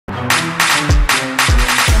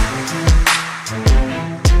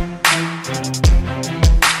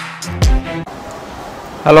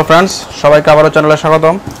Hello friends, সবাইকে আবারও চ্যানেলে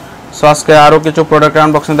স্বাগতম। সো আজকে আরও কিছু প্রোডাক্টের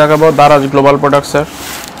আনবক্সিং দেখাবো দারাজ গ্লোবাল প্রোডাক্টসের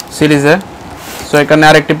সিরিজে। সো এখানে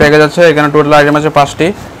আরেকটি প্যাকেজ আছে, এখানে টোটাল আইটেম আছে 5টি।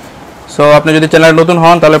 সো আপনি যদি চ্যানেলে নতুন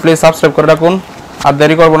হন তাহলে প্লিজ সাবস্ক্রাইব করে রাখুন। আর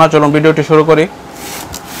দেরি করবো না, চলুন ভিডিওটি শুরু করি।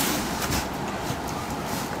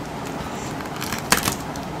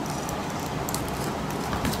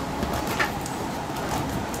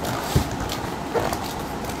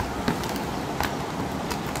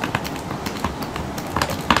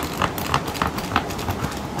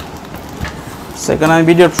 সেখানে আমি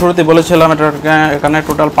ভিডিওর শুরুতে বলেছিলাম এখানে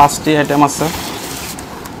টোটাল 5টি আইটেম আছে।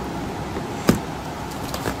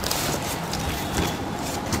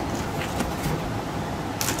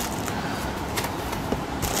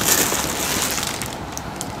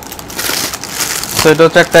 তো এটা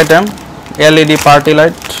হচ্ছে একটা আইটেম, এলইডি পার্টি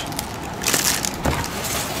লাইট।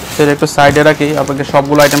 সেটা একটু সাইডে রাখি, আপনাকে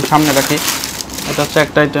সবগুলো আইটেম সামনে রাখি। এটা হচ্ছে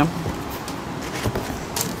একটা আইটেম।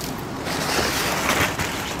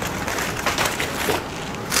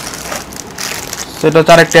 সেটা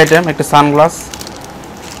হচ্ছে আরেকটি আইটেম, একটি সানগ্লাস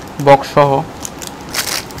বক্স সহ।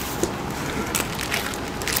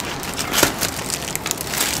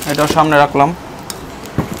 এটাও সামনে রাখলাম।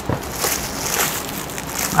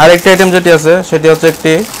 আরেকটি আইটেম যেটি আছে সেটি হচ্ছে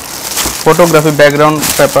একটি ফটোগ্রাফি ব্যাকগ্রাউন্ড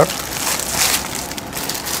পেপার।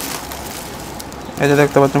 এই যে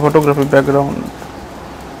দেখতে পাচ্ছেন ফটোগ্রাফি ব্যাকগ্রাউন্ড।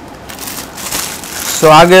 সো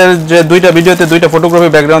আগের যে দুইটা ভিডিওতে দুইটা ফটোগ্রাফি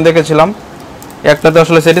ব্যাকগ্রাউন্ড দেখেছিলাম, একটাতে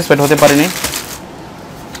আসলে স্যাটিসফাইড হতে পারিনি।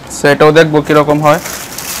 সেটাও দেখবো কিরকম হয়।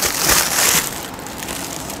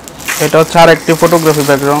 এটা হচ্ছে আর একটি ফটোগ্রাফি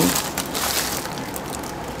ব্যাকগ্রাউন্ড।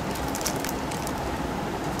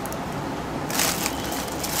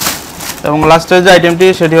 এবং লাস্টের যে আইটেমটি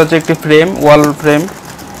সেটি হচ্ছে একটি ফ্রেম, ওয়াল ফ্রেম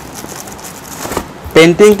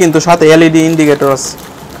পেন্টিং, কিন্তু সাথে এলইডি ইন্ডিকেটর আছে।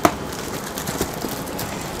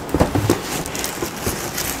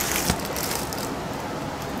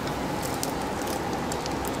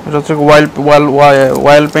 এটা হচ্ছে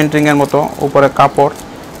ওয়াল পেন্টিং এর মতো, উপরে কাপড়,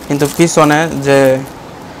 কিন্তু পিছনে যে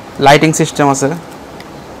লাইটিং সিস্টেম আছে,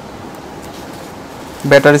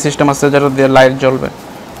 ব্যাটারি সিস্টেম আছে যেটা দিয়ে লাইট জ্বলবে।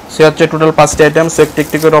 সে হচ্ছে টোটাল 5টি আইটেম। সো একটি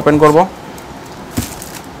একটি করে ওপেন করব।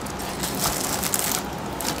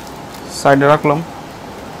 সাইডে রাখলাম।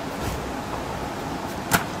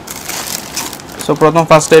 সো প্রথম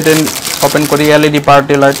ফার্স্ট আইটেম ওপেন করি, এলইডি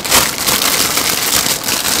পার্টি লাইট।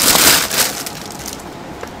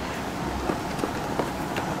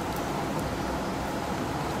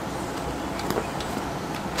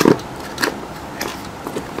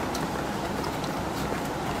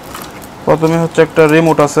 প্রথমে হচ্ছে একটা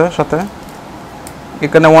রিমোট আছে সাথে।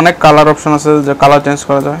 এখানে অনেক কালার অপশন আছে, যে কালার চেঞ্জ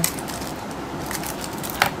করা যায়।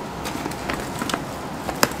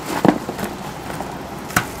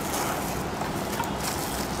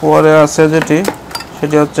 পরে আছে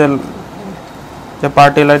সেটি হচ্ছে যে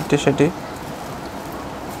পার্টি লাইটটি, সেটি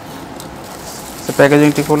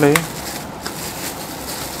প্যাকেজিংটি খুলেই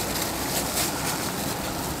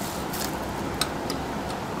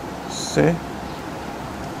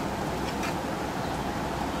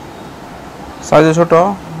সাইজে ছোট,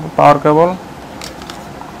 পাওয়ার কেবল।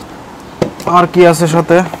 আর কি আছে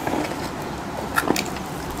সাথে?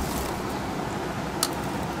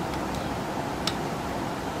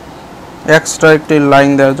 এক্সট্রা একটি লাইন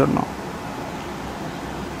দেওয়ার জন্য,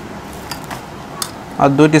 আর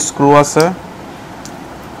 2টি স্ক্রু আছে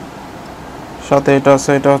সাথে। এটা আছে,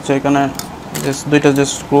 এটা হচ্ছে এখানে যে 2টা যে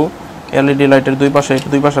স্ক্রু এলইডি লাইটের দুই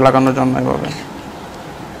পাশে লাগানোর জন্য এভাবে।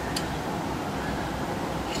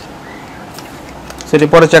 সেটি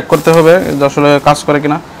পরে চেক করতে হবে আসলে কাজ করে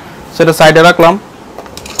কিনা। সেটা সাইডে রাখলাম।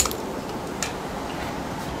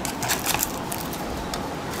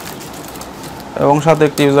 এবং সাথে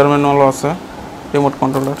একটি ইউজার ম্যানুয়ালও আছে, রিমোট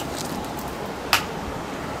কন্ট্রোলার।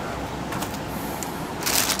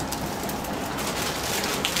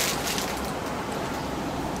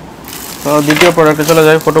 তো দ্বিতীয় প্রোডাক্টে চলে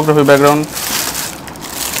যায়, ফটোগ্রাফি ব্যাকগ্রাউন্ড।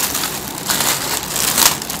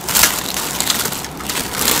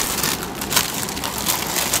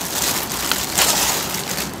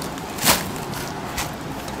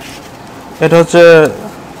 এটা হচ্ছে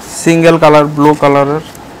সিঙ্গেল কালার, ব্লু কালারের,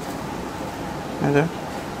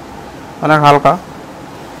 অনেক হালকা।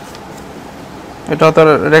 এটা তো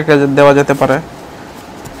রেখে দেওয়া যেতে পারে,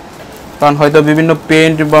 কারণ হয়তো বিভিন্ন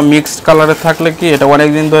পেইন্ট বা মিক্সড কালারের থাকলে কি এটা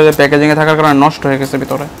অনেকদিন ধরে প্যাকেজিংয়ে থাকার কারণে নষ্ট হয়ে গেছে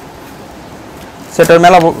ভিতরে। সেটার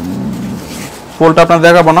মেলা ফুলটা আপনার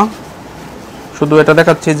দেখাবো না, শুধু এটা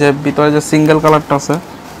দেখাচ্ছি যে ভিতরে যে সিঙ্গেল কালারটা আছে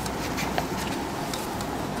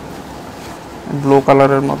ব্লু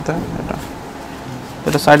কালারের মধ্যে,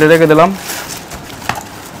 এটা সাইডে রেখে দিলাম।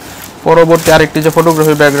 পরবর্তী আরেকটি যে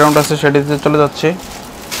ফটোগ্রাফি ব্যাকগ্রাউন্ড আছে সেটিতে চলে যাচ্ছি।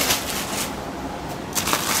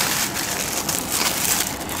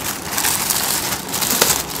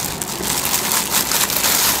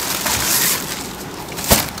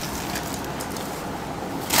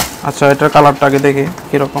 আচ্ছা, এটার কালারটা আগে দেখি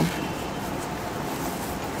কীরকম।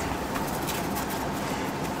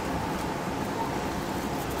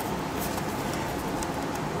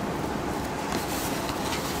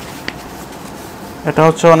 এটা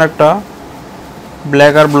হচ্ছে অনেকটা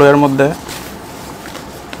ব্ল্যাক আর ব্লু এর মধ্যে,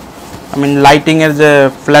 আই মিন লাইটিংয়ের যে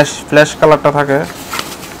ফ্ল্যাশ কালারটা থাকে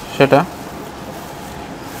সেটা।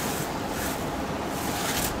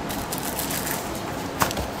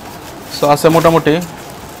 সো আছে মোটামুটি।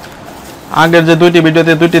 আগের যে দুইটি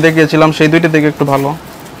ভিডিওতে দুইটি দেখিয়েছিলাম সেই দুইটি থেকে একটু ভালো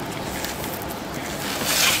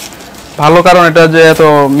কারণ এটা যে এত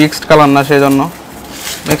মিক্সড কালার না, সেই জন্য।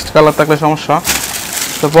 মিক্সড কালার থাকলে সমস্যা।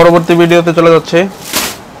 তো পরবর্তী ভিডিওতে চলে যাচ্ছে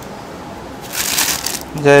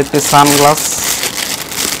যে একটি সানগ্লাস,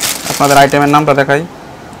 আপনাদের আইটেমের নামটা দেখাই।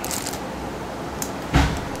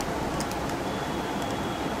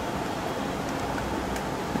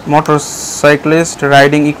 মোটরসাইক্লিস্ট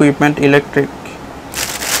রাইডিং ইকুইপমেন্ট ইলেকট্রিক।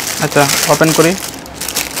 আচ্ছা, ওপেন করি।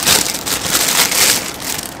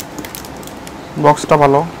 বক্সটা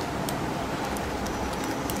ভালো।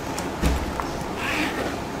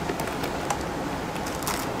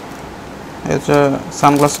 এই হচ্ছে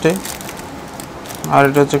সানগ্লাসটি, আর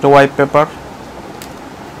এটা হচ্ছে একটা হোয়াইট পেপার।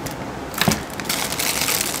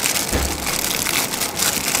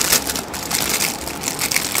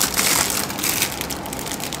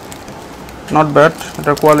 নট ব্যাড,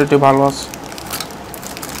 এটার কোয়ালিটি ভালো আছে।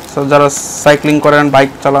 সো যারা সাইক্লিং করেন,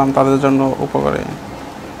 বাইক চালান, তাদের জন্য উপকারী।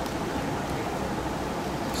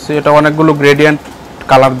 সো এটা অনেকগুলো গ্রেডিয়েন্ট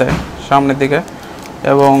কালার দেয় সামনের দিকে,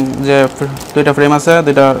 এবং যে দুইটা ফ্রেম আছে,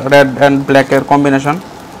 দুইটা রেড অ্যান্ড ব্ল্যাকের কম্বিনেশন।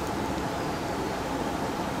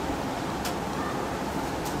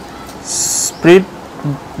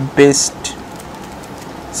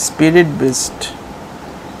 স্পিরিট বেস্ট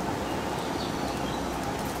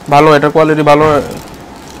ভালো, এটার কোয়ালিটি ভালো।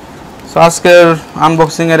 সো আজকের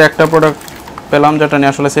আনবক্সিংয়ের একটা প্রোডাক্ট পেলাম যেটা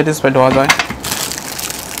নিয়ে আসলে স্যাটিসফাইড হওয়া যায়।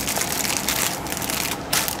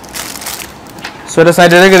 সো এটা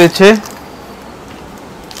সাইডে রেখে দিচ্ছি।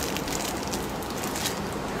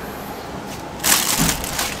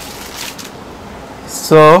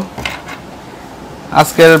 সো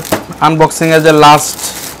আজকের আনবক্সিংয়ের যে লাস্ট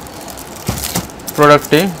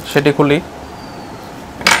প্রোডাক্টটি সেটি খুলি।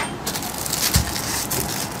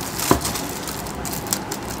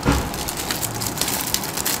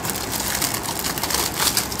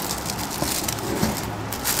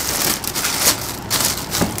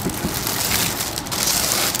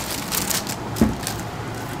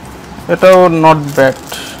 এটাও নট ব্যাড,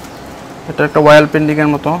 এটা একটা ওয়াল পেন্টিংয়ের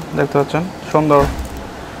মতো দেখতে পাচ্ছেন, সুন্দর।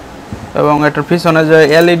 এবং এটার পিছনে যে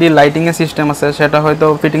এলইডি লাইটিংয়ের সিস্টেম আছে সেটা হয়তো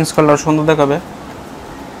ফিটিংস করলে সুন্দর দেখাবে।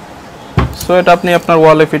 সো এটা আপনি আপনার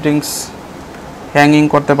ওয়ালে ফিটিংস হ্যাঙ্গিং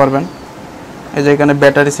করতে পারবেন। এই যে এখানে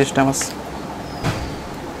ব্যাটারি সিস্টেম আছে,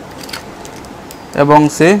 এবং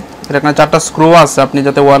এখানে 4টা স্ক্রু আছে আপনি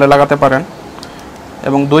যাতে ওয়ালে লাগাতে পারেন,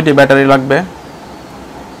 এবং 2টি ব্যাটারি লাগবে।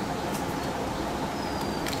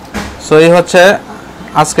 সো এই হচ্ছে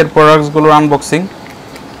আজকের প্রোডাক্টসগুলোর আনবক্সিং।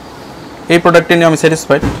 এই প্রোডাক্টটি নিয়ে আমি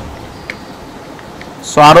স্যাটিসফাইড।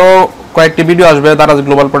 সো আরও কয়েকটি ভিডিও আসবে দারাজ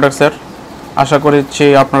গ্লোবাল প্রোডাক্টসের। আশা করছি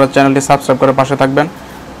আপনারা চ্যানেলটি সাবস্ক্রাইব করে পাশে থাকবেন।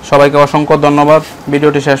 সবাইকে অসংখ্য ধন্যবাদ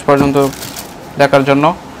ভিডিওটি শেষ পর্যন্ত দেখার জন্য।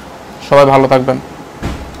 সবাই ভালো থাকবেন।